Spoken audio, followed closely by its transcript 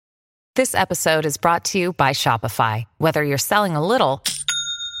This episode is brought to you by Shopify. Whether you're selling a little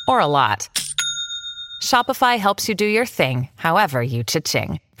or a lot, Shopify helps you do your thing, however you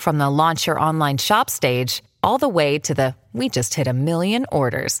cha-ching. From the launch your online shop stage, all the way to the we just hit 1 million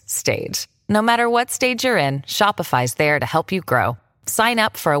orders stage. No matter what stage you're in, Shopify's there to help you grow. Sign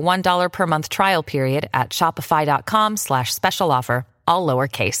up for a $1 per month trial period at shopify.com/special offer, all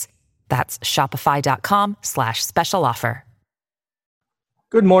lowercase. That's shopify.com/special offer.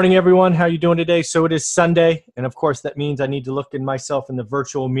 Good morning, everyone. How are you doing today? So it is Sunday, and of course that means I need to look at myself in the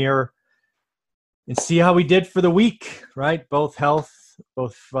virtual mirror and see how we did for the week, right? Both health,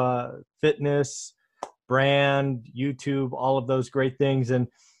 both fitness, brand, YouTube, all of those great things. And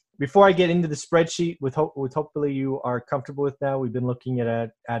before I get into the spreadsheet, with hopefully you are comfortable with now, we've been looking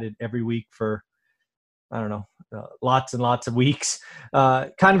at it every week for, I don't know, lots and lots of weeks.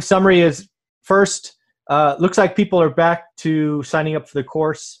 Kind of summary is, first, looks like people are back to signing up for the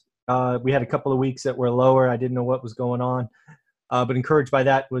course. We had a couple of weeks that were lower. I didn't know what was going on, but encouraged by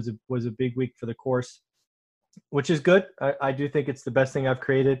that. Was a big week for the course, which is good. I do think it's the best thing I've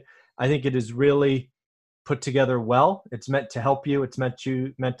created. I think it is really put together well. It's meant to help you. It's meant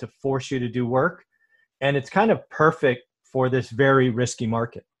to force you to do work, and it's kind of perfect for this very risky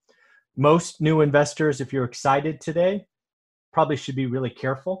market. Most new investors, if you're excited today, probably should be really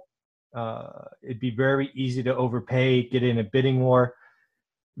careful. It'd be very easy to overpay, get in a bidding war,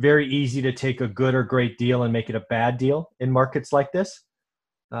 very easy to take a good or great deal and make it a bad deal in markets like this.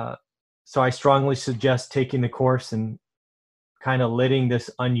 So I strongly suggest taking the course and kind of letting this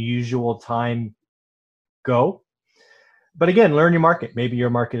unusual time go. But again, learn your market. Maybe your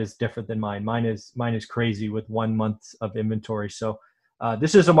market is different than mine. Mine is crazy with 1 month of inventory. So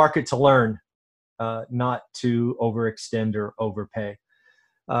this is a market to learn, not to overextend or overpay.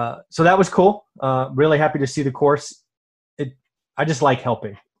 So that was cool. Really happy to see the course. I just like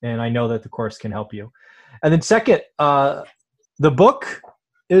helping, and I know that the course can help you. And then second, the book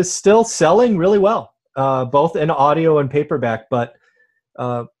is still selling really well, both in audio and paperback. But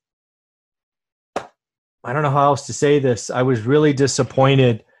I don't know how else to say this. I was really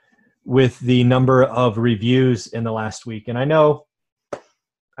disappointed with the number of reviews in the last week. And I know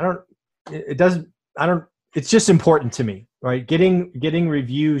it's just important to me, right? Getting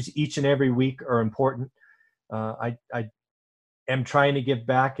reviews each and every week are important. I am trying to give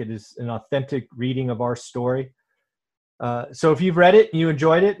back. It is an authentic reading of our story. So if you've read it and you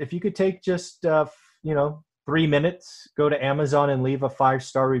enjoyed it, if you could take just 3 minutes, go to Amazon and leave a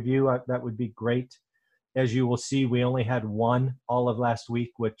 5-star review, that would be great. As you will see, we only had one all of last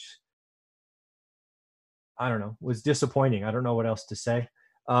week, which I don't know, was disappointing. I don't know what else to say.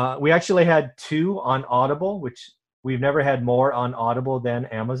 We actually had 2 on Audible, which we've never had more on Audible than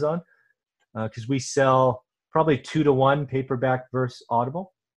Amazon, because we sell probably 2-to-1 paperback versus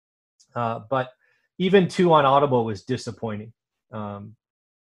Audible. But even 2 on Audible was disappointing.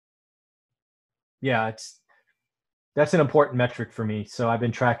 That's an important metric for me. So I've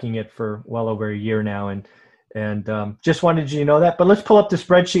been tracking it for well over a year now, and just wanted you to know that. But let's pull up the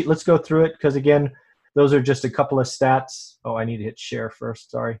spreadsheet. Let's go through it, because again, those are just a couple of stats. Oh, I need to hit share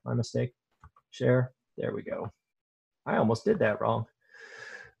first. Sorry, my mistake. Share. There we go. I almost did that wrong.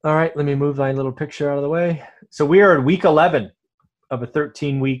 All right, let me move my little picture out of the way. So we are at week 11 of a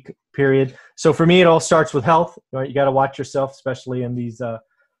 13-week period. So for me, it all starts with health. Right? You got to watch yourself, especially in these,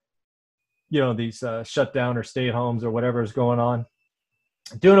 shutdown or stay-at-homes or whatever is going on.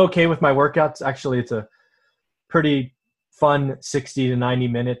 Doing okay with my workouts. Actually, it's a pretty fun 60 to 90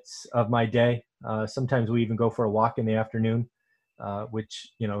 minutes of my day. Sometimes we even go for a walk in the afternoon,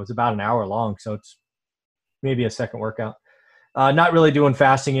 which, is about an hour long. So it's maybe a second workout. Not really doing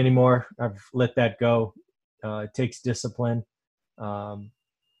fasting anymore. I've let that go. It takes discipline. I'm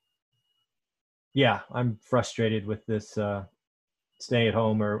frustrated with this stay at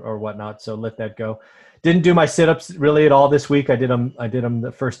home or whatnot. So let that go. Didn't do my sit-ups really at all this week. I did them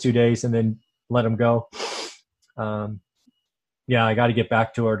the first 2 days and then let them go. I got to get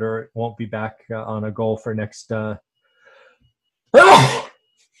back to it, or it won't be back on a goal for next.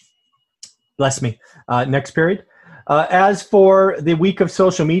 Bless me. Next period. As for the week of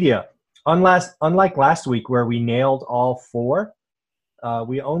social media, unlike last week where we nailed all 4,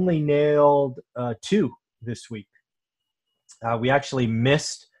 we only nailed 2 this week. We actually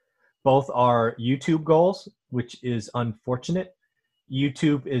missed both our YouTube goals, which is unfortunate.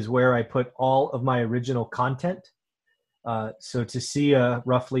 YouTube is where I put all of my original content. So to see a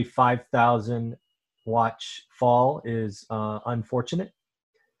roughly 5,000 watch fall is unfortunate.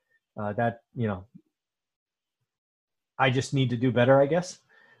 I just need to do better, I guess.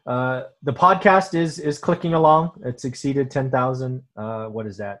 The podcast is clicking along. It's exceeded 10,000. What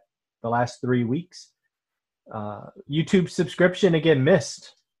is that? the last 3 weeks. YouTube subscription, again,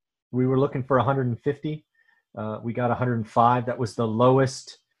 missed. We were looking for 150. We got 105. That was the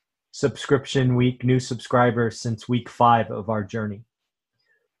lowest subscription week, new subscribers since week 5 of our journey.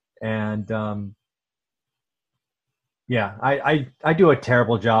 And yeah, I do a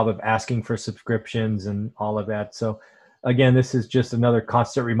terrible job of asking for subscriptions and all of that. So again, this is just another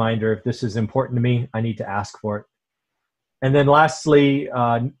constant reminder. If this is important to me, I need to ask for it. And then lastly,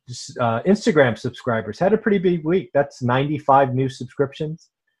 Instagram subscribers had a pretty big week. That's 95 new subscriptions.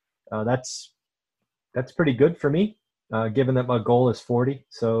 That's pretty good for me, given that my goal is 40.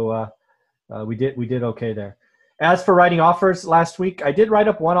 So we did okay there. As for writing offers last week, I did write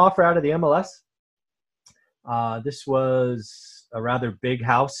up one offer out of the MLS. This was a rather big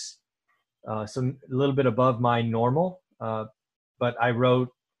house, a little bit above my normal, but I wrote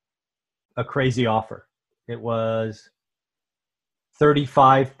a crazy offer. It was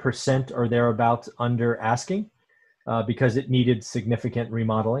 35% or thereabouts under asking because it needed significant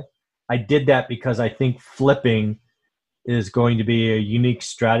remodeling. I did that because I think flipping is going to be a unique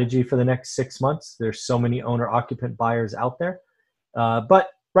strategy for the next 6 months. There's so many owner-occupant buyers out there. But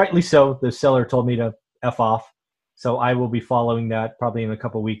rightly so, the seller told me to F off. So I will be following that probably in a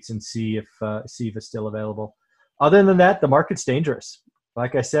couple of weeks and see if it's still available. Other than that, the market's dangerous.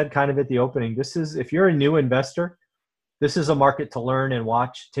 Like I said, kind of at the opening, if you're a new investor, this is a market to learn and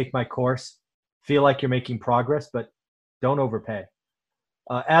watch. Take my course, feel like you're making progress, but don't overpay.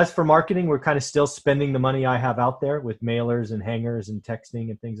 As for marketing, we're kind of still spending the money I have out there with mailers and hangers and texting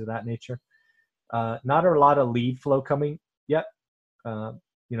and things of that nature. Not a lot of lead flow coming yet.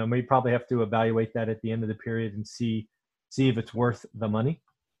 Maybe probably have to evaluate that at the end of the period and see if it's worth the money.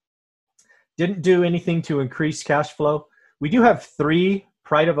 Didn't do anything to increase cash flow. We do have 3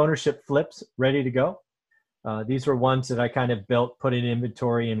 pride of ownership flips ready to go. These were ones that I kind of built, put in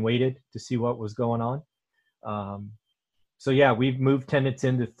inventory, and waited to see what was going on. So yeah, we've moved tenants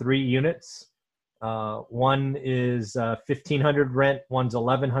into 3 units. One is 1,500 rent, one's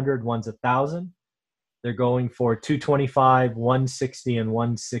 1,100, one's 1,000. They're going for 225, 160, and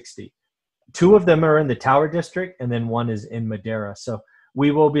 160. 2 of them are in the Tower District, and then one is in Madera. So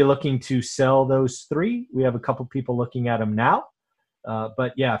we will be looking to sell those 3. We have a couple people looking at them now.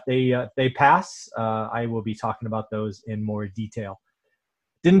 But yeah, if they pass, I will be talking about those in more detail.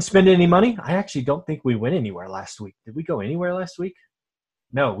 Didn't spend any money. I actually don't think we went anywhere last week. Did we go anywhere last week?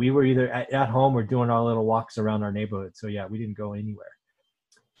 No, we were either at home or doing our little walks around our neighborhood. So yeah, we didn't go anywhere.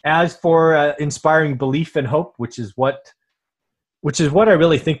 As for inspiring belief and hope, which is what I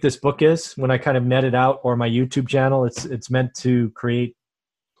really think this book is when I kind of net it out, or my YouTube channel, it's meant to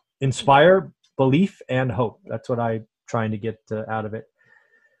inspire belief and hope. That's what I'm trying to get out of it.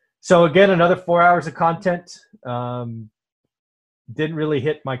 So again, another 4 hours of content. Didn't really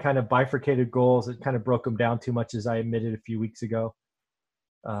hit my kind of bifurcated goals. It kind of broke them down too much, as I admitted a few weeks ago.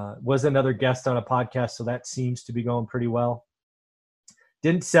 Was another guest on a podcast, so that seems to be going pretty well.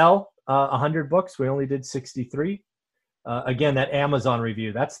 Didn't sell 100 books. We only did 63. Again, that Amazon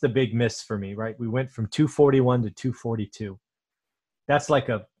review, that's the big miss for me, right? We went from 241 to 242. That's like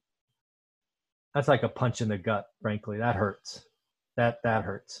a punch in the gut, frankly. That hurts. That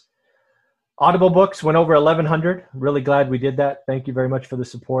hurts. Audible books went over 1,100. Really glad we did that. Thank you very much for the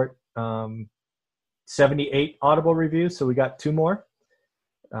support. 78 Audible reviews, so we got 2 more.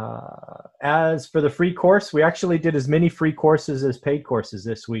 As for the free course, we actually did as many free courses as paid courses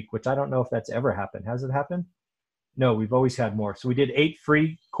this week, which I don't know if that's ever happened. Has it happened? No, we've always had more. So we did 8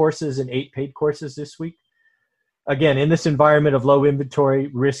 free courses and 8 paid courses this week. Again, in this environment of low inventory,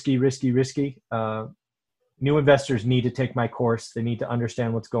 risky. New investors need to take my course. They need to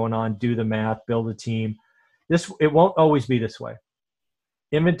understand what's going on, do the math, build a team. It won't always be this way.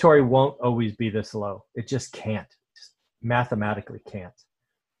 Inventory won't always be this low. It just can't. Just mathematically can't.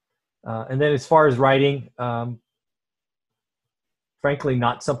 And then as far as writing, frankly,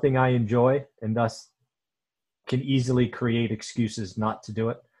 not something I enjoy, and thus can easily create excuses not to do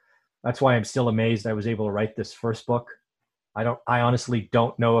it. That's why I'm still amazed I was able to write this first book. I honestly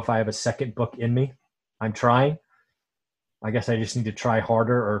don't know if I have a second book in me. I'm trying. I guess I just need to try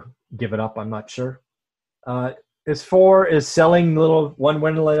harder or give it up. I'm not sure. As far as selling little one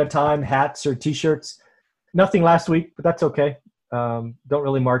windle at a time, hats or T-shirts, nothing last week, but that's okay. Don't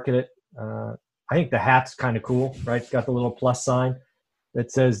really market it. I think the hat's kind of cool, right? It's got the little plus sign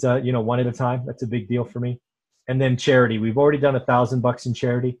that says, one at a time. That's a big deal for me. And then charity. We've already done $1,000 in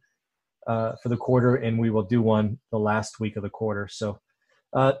charity for the quarter, and we will do one the last week of the quarter. So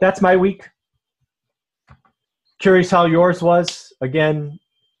that's my week. Curious how yours was. Again,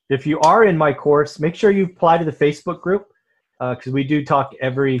 if you are in my course, make sure you apply to the Facebook group because we do talk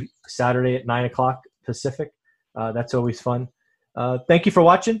every Saturday at 9 o'clock Pacific. That's always fun. Thank you for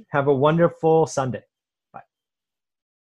watching. Have a wonderful Sunday.